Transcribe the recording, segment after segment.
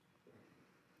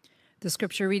The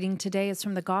scripture reading today is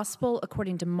from the Gospel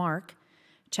according to Mark,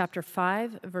 chapter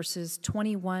 5, verses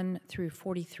 21 through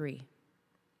 43.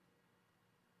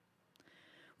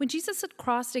 When Jesus had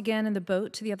crossed again in the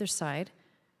boat to the other side,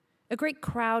 a great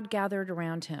crowd gathered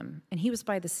around him, and he was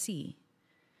by the sea.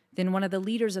 Then one of the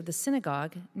leaders of the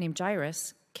synagogue, named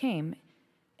Jairus, came,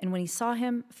 and when he saw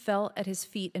him, fell at his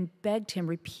feet and begged him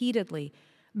repeatedly,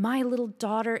 "My little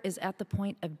daughter is at the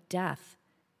point of death.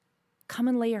 Come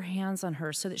and lay your hands on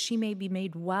her so that she may be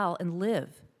made well and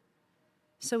live."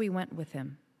 So he went with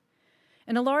him.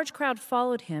 And a large crowd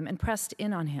followed him and pressed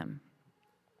in on him.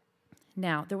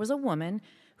 Now there was a woman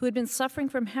who had been suffering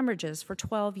from hemorrhages for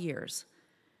 12 years.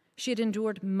 She had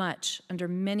endured much under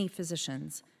many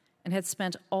physicians and had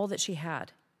spent all that she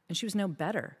had, and she was no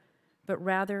better, but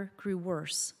rather grew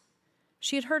worse.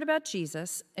 She had heard about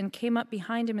Jesus and came up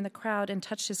behind him in the crowd and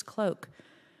touched his cloak,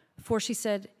 for she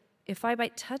said, "If I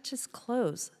might touch his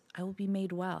clothes, I will be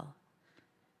made well."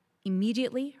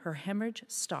 Immediately her hemorrhage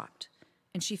stopped,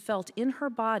 and she felt in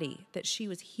her body that she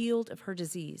was healed of her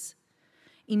disease.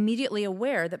 Immediately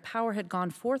aware that power had gone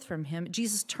forth from him,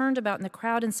 Jesus turned about in the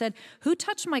crowd and said, "Who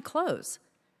touched my clothes?"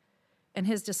 And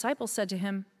his disciples said to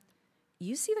him,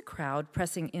 "You see the crowd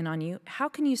pressing in on you. How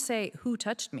can you say, 'Who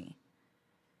touched me?'"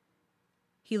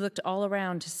 He looked all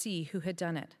around to see who had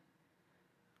done it.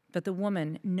 But the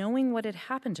woman, knowing what had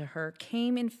happened to her,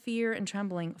 came in fear and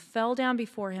trembling, fell down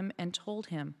before him, and told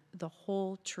him the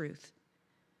whole truth.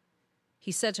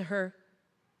 He said to her,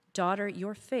 "Daughter,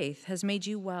 your faith has made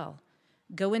you well.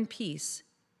 Go in peace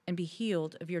and be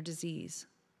healed of your disease."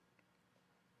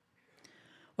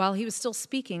 While he was still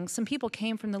speaking, some people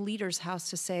came from the leader's house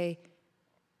to say,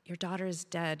 "Your daughter is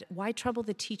dead. Why trouble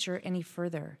the teacher any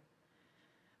further?"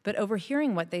 But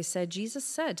overhearing what they said, Jesus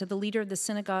said to the leader of the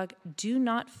synagogue, "Do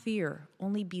not fear,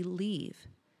 only believe."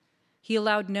 He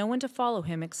allowed no one to follow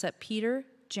him except Peter,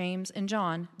 James, and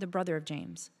John, the brother of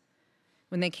James.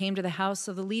 When they came to the house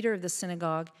of the leader of the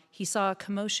synagogue, he saw a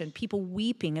commotion, people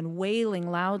weeping and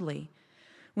wailing loudly.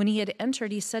 When he had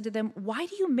entered, he said to them, "Why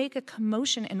do you make a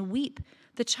commotion and weep?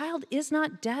 The child is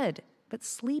not dead, but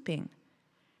sleeping."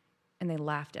 And they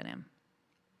laughed at him.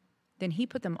 Then he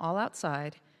put them all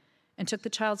outside and took the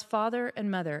child's father and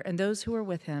mother and those who were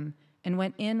with him and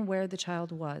went in where the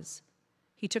child was.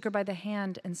 He took her by the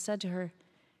hand and said to her,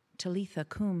 "Talitha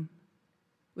cum,"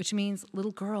 which means,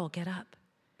 "Little girl, get up."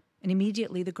 And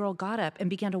immediately the girl got up and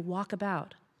began to walk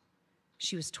about.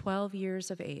 She was 12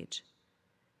 years of age.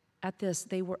 At this,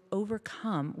 they were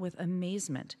overcome with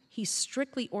amazement. He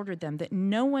strictly ordered them that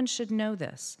no one should know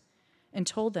this and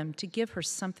told them to give her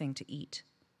something to eat.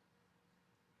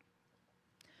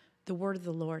 The word of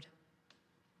the Lord.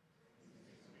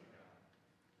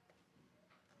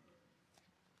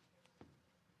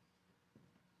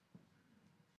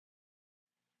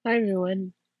 Hi,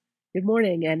 everyone. Good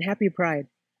morning and happy Pride.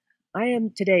 I am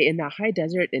today in the high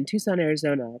desert in Tucson,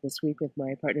 Arizona, this week with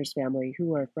my partner's family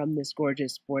who are from this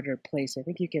gorgeous border place. I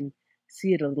think you can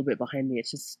see it a little bit behind me. It's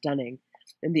just stunning.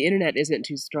 And the internet isn't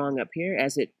too strong up here,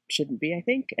 as it shouldn't be, I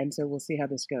think, and so we'll see how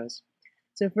this goes.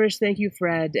 So first, thank you,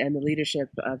 Fred, and the leadership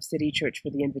of City Church for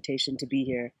the invitation to be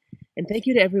here. And thank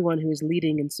you to everyone who is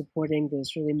leading and supporting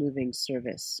this really moving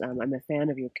service. I'm a fan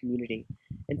of your community.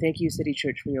 And thank you, City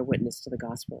Church, for your witness to the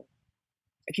gospel.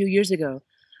 A few years ago,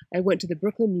 I went to the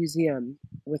Brooklyn Museum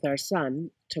with our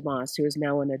son, Tomas, who is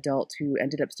now an adult who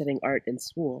ended up studying art in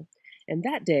school. And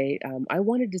that day, I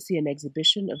wanted to see an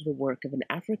exhibition of the work of an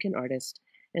African artist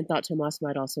and thought Tomas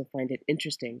might also find it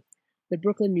interesting. The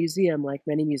Brooklyn Museum, like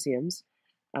many museums,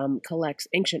 collects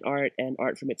ancient art and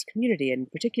art from its community,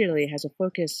 and particularly has a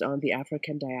focus on the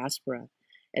African diaspora.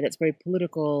 And it's very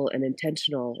political and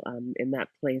intentional in that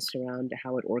place around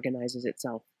how it organizes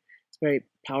itself. It's a very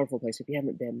powerful place if you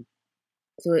haven't been.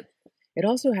 So it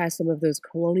also has some of those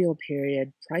colonial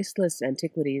period priceless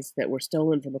antiquities that were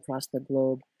stolen from across the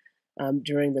globe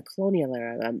during the colonial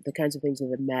era, the kinds of things that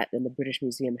the Met and the British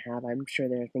Museum have. I'm sure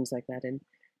there are things like that in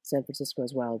San Francisco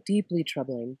as well. Deeply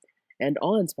troubling and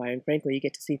awe-inspiring. Frankly, you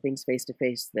get to see things face to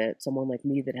face that someone like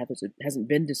me that hasn't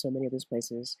been to so many of those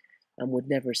places would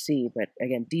never see, but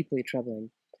again, deeply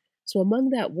troubling. So among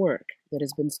that work that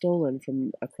has been stolen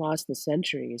from across the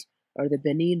centuries are the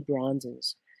Benin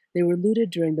bronzes. They were looted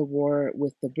during the war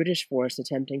with the British force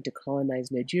attempting to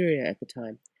colonize Nigeria at the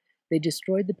time. They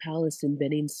destroyed the palace in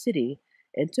Benin City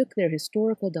and took their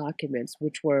historical documents,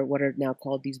 which were what are now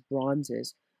called these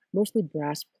bronzes, mostly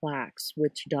brass plaques,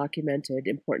 which documented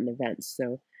important events.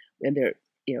 And they're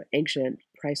ancient,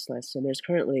 priceless, and there's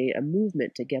currently a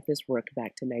movement to get this work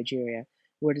back to Nigeria,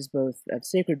 where it is both of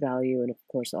sacred value and, of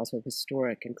course, also of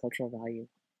historic and cultural value.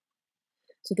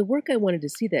 So the work I wanted to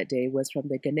see that day was from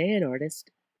the Ghanaian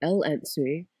artist El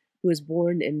Ansui, who was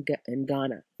born in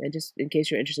Ghana. And just in case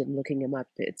you're interested in looking him up,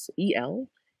 it's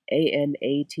Elansui.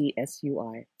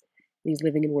 He's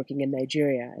living and working in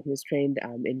Nigeria, and he was trained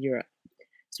in Europe.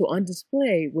 So on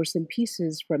display were some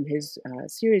pieces from his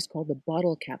series called the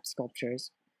Bottle Cap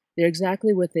Sculptures. They're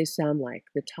exactly what they sound like,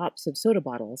 the tops of soda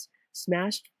bottles,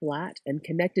 smashed flat and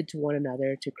connected to one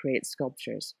another to create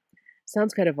sculptures.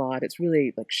 Sounds kind of odd. It's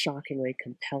really like shockingly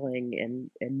compelling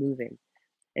and moving.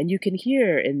 And you can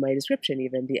hear in my description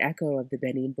even the echo of the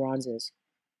Benin bronzes.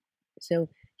 So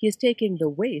he is taking the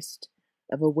waste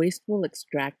of a wasteful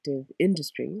extractive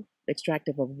industry,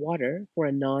 extractive of water for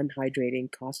a non-hydrating,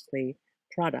 costly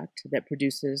product that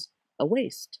produces a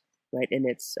waste, right, in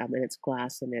its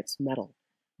glass and its metal,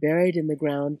 buried in the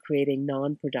ground, creating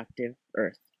non-productive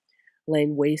earth,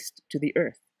 laying waste to the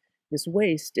earth. This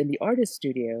waste in the artist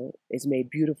studio is made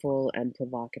beautiful and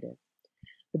provocative.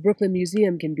 The Brooklyn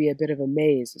Museum can be a bit of a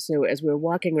maze, so as we were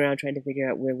walking around trying to figure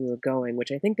out where we were going,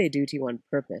 which I think they do to you on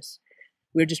purpose,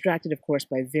 we were distracted, of course,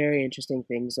 by very interesting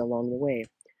things along the way.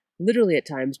 Literally at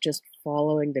times just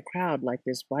following the crowd like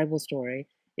this Bible story,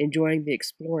 enjoying the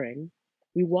exploring.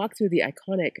 We walked through the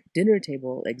iconic dinner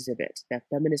table exhibit, that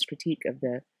feminist critique of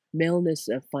the maleness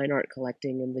of fine art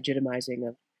collecting and legitimizing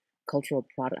of cultural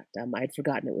product. I'd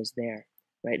forgotten it was there,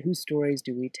 right? Whose stories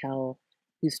do we tell?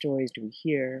 Whose stories do we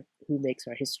hear? Who makes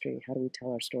our history? How do we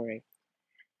tell our story?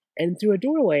 And through a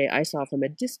doorway, I saw from a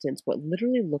distance what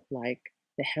literally looked like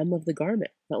the hem of the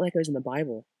garment, not like it was in the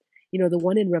Bible. You know, the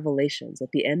one in Revelations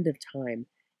at the end of time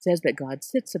says that God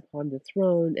sits upon the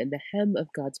throne and the hem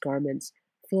of God's garments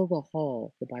fill the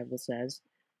hall, the Bible says.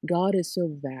 God is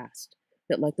so vast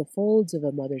that like the folds of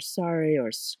a mother's sari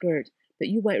or skirt that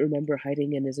you might remember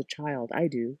hiding in as a child, I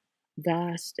do,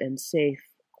 vast and safe,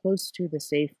 close to the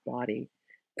safe body,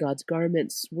 God's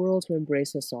garments swirl to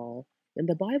embrace us all, and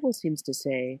the Bible seems to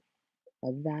say,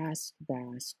 a vast,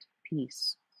 vast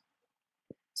peace.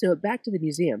 So back to the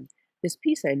museum. This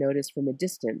piece I noticed from a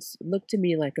distance looked to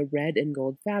me like a red and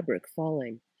gold fabric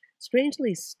falling,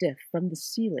 strangely stiff from the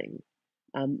ceiling,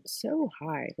 so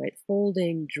high, right,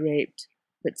 folding, draped,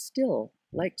 but still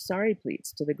like sari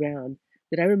pleats to the ground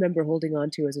that I remember holding on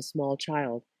to as a small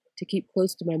child to keep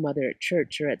close to my mother at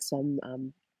church or at some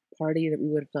party that we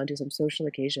would have gone to, some social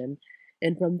occasion.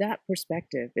 And from that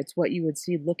perspective, it's what you would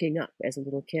see looking up as a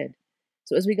little kid.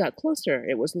 So as we got closer,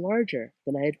 it was larger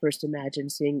than I had first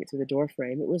imagined seeing it through the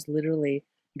doorframe. It was literally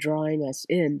drawing us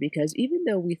in because even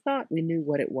though we thought we knew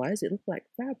what it looked like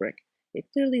fabric. It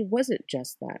clearly wasn't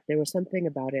just that. There was something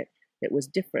about it that was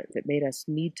different that made us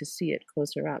need to see it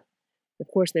closer up. Of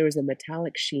course, there was a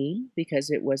metallic sheen because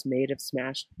it was made of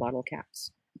smashed bottle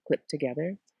caps clipped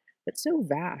together, but so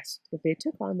vast that they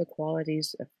took on the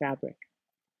qualities of fabric.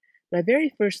 My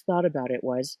very first thought about it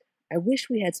was, I wish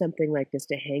we had something like this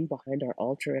to hang behind our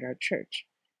altar at our church.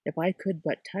 If I could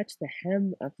but touch the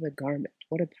hem of the garment,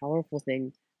 what a powerful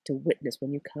thing to witness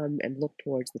when you come and look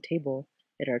towards the table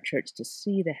at our church to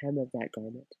see the hem of that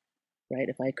garment, right?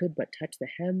 If I could but touch the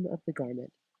hem of the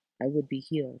garment, I would be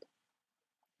healed.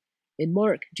 In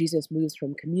Mark, Jesus moves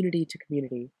from community to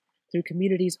community, through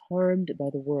communities harmed by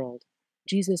the world.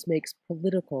 Jesus makes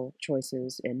political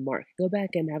choices in Mark. Go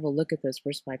back and have a look at those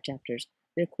first 5 chapters.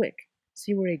 They're quick.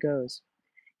 See where he goes.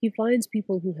 He finds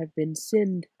people who have been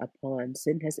sinned upon.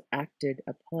 Sin has acted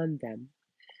upon them.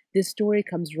 This story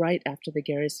comes right after the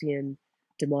Gerasian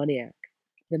demoniac,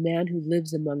 the man who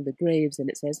lives among the graves, and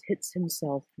it says, hits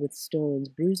himself with stones,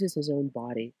 bruises his own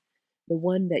body. The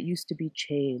one that used to be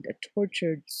chained, a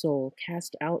tortured soul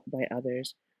cast out by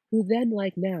others, who then,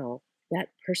 like now, that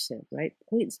person, right,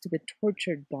 points to the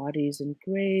tortured bodies and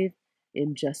grave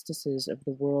injustices of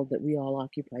the world that we all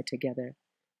occupy together,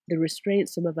 the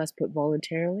restraints some of us put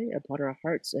voluntarily upon our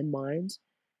hearts and minds,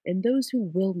 and those who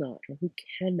will not or who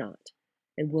cannot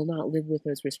and will not live with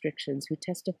those restrictions, who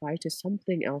testify to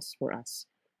something else for us,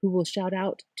 who will shout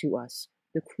out to us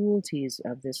the cruelties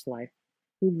of this life,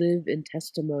 who live in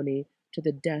testimony to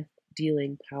the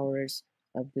death-dealing powers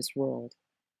of this world.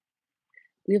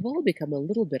 We have all become a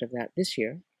little bit of that this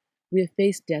year. We have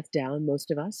faced death down,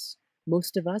 most of us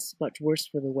much worse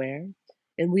for the wear,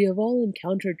 and we have all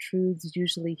encountered truths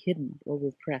usually hidden or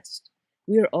repressed.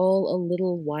 We are all a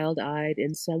little wild-eyed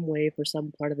in some way for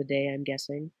some part of the day, I'm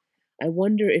guessing. I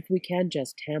wonder if we can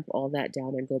just tamp all that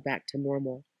down and go back to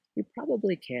normal. We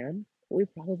probably can, but we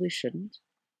probably shouldn't.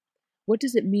 What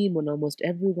does it mean when almost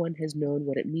everyone has known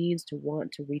what it means to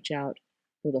want to reach out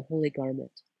for the holy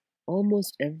garment?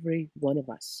 Almost every one of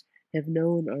us have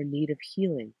known our need of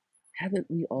healing. Haven't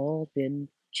we all been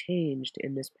changed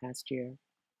in this past year?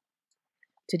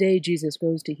 Today, Jesus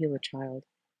goes to heal a child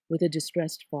with a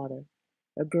distressed father,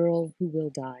 a girl who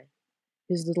will die.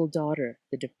 His little daughter,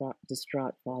 the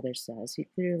distraught father says. He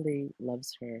clearly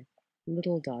loves her.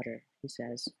 Little daughter, he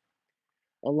says.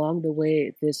 Along the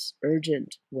way, this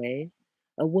urgent way,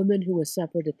 a woman who was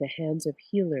suffered at the hands of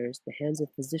healers, the hands of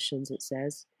physicians, it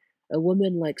says, a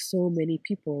woman like so many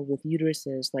people with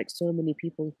uteruses, like so many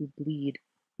people who bleed,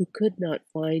 who could not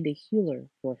find a healer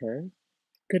for her,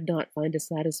 could not find a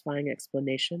satisfying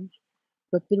explanation,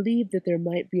 but believed that there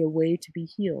might be a way to be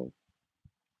healed.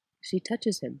 She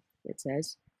touches him, it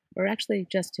says, or actually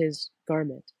just his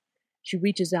garment. She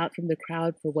reaches out from the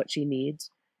crowd for what she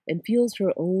needs and feels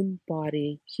her own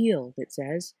body healed, it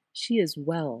says. She is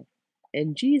well.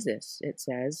 And Jesus, it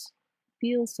says,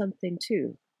 feels something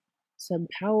too. Some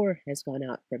power has gone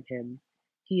out from him.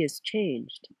 He is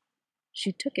changed.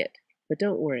 She took it, but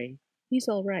don't worry, he's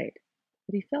all right.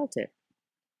 But he felt it.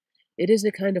 It is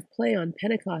a kind of play on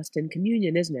Pentecost and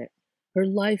communion, isn't it? Her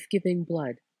life-giving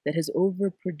blood that has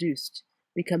overproduced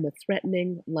become a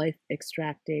threatening,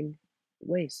 life-extracting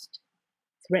waste.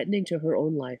 Threatening to her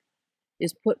own life,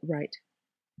 is put right.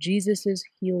 Jesus'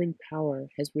 healing power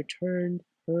has returned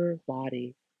her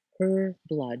body, her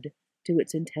blood, to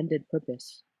its intended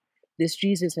purpose. This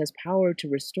Jesus has power to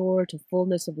restore to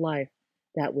fullness of life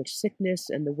that which sickness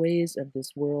and the ways of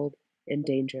this world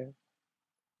endanger.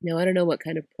 Now, I don't know what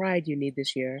kind of pride you need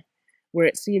this year, where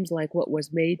it seems like what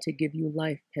was made to give you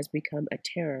life has become a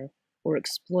terror or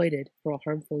exploited for a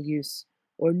harmful use,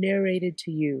 or narrated to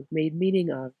you, made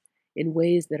meaning of, in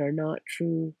ways that are not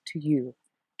true to you,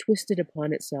 twisted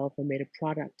upon itself and made a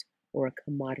product or a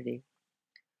commodity.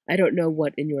 I don't know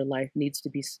what in your life needs to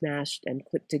be smashed and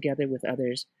clipped together with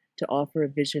others to offer a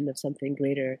vision of something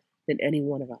greater than any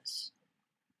one of us.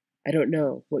 I don't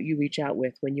know what you reach out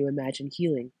with when you imagine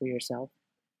healing for yourself,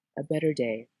 a better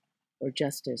day, or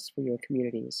justice for your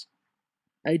communities.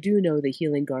 I do know the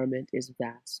healing garment is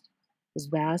vast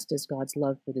as God's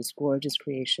love for this gorgeous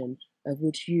creation of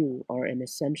which you are an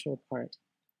essential part.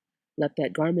 Let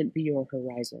that garment be your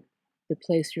horizon, the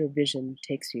place your vision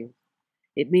takes you.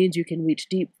 It means you can reach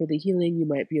deep for the healing you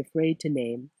might be afraid to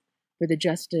name, for the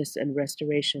justice and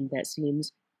restoration that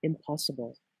seems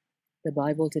impossible. The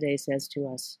Bible today says to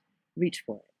us, reach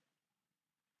for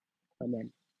it.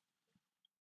 Amen.